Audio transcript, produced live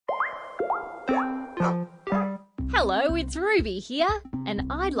Hello, it's Ruby here, and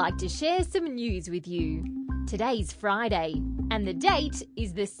I'd like to share some news with you. Today's Friday, and the date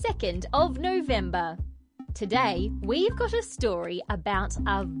is the 2nd of November. Today, we've got a story about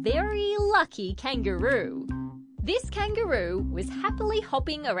a very lucky kangaroo. This kangaroo was happily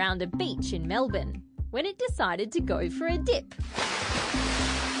hopping around a beach in Melbourne when it decided to go for a dip.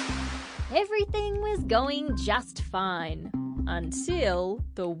 Everything was going just fine until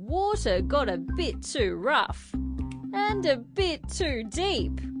the water got a bit too rough and a bit too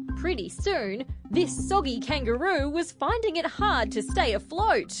deep. Pretty soon, this soggy kangaroo was finding it hard to stay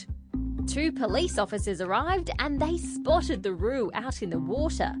afloat. 2 police officers arrived and they spotted the roo out in the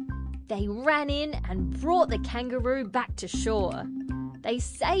water. They ran in and brought the kangaroo back to shore. They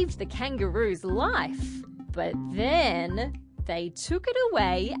saved the kangaroo's life, but then they took it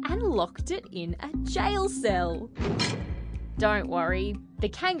away and locked it in a jail cell. Don't worry, the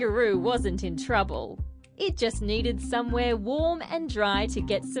kangaroo wasn't in trouble. It just needed somewhere warm and dry to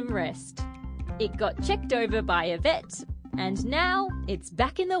get some rest. It got checked over by a vet, and now it's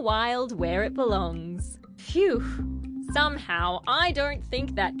back in the wild where it belongs. Phew! Somehow, I don't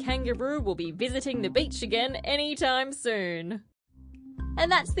think that kangaroo will be visiting the beach again anytime soon.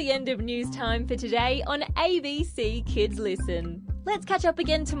 And that's the end of news time for today on ABC Kids Listen. Let's catch up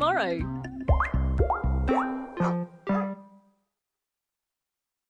again tomorrow.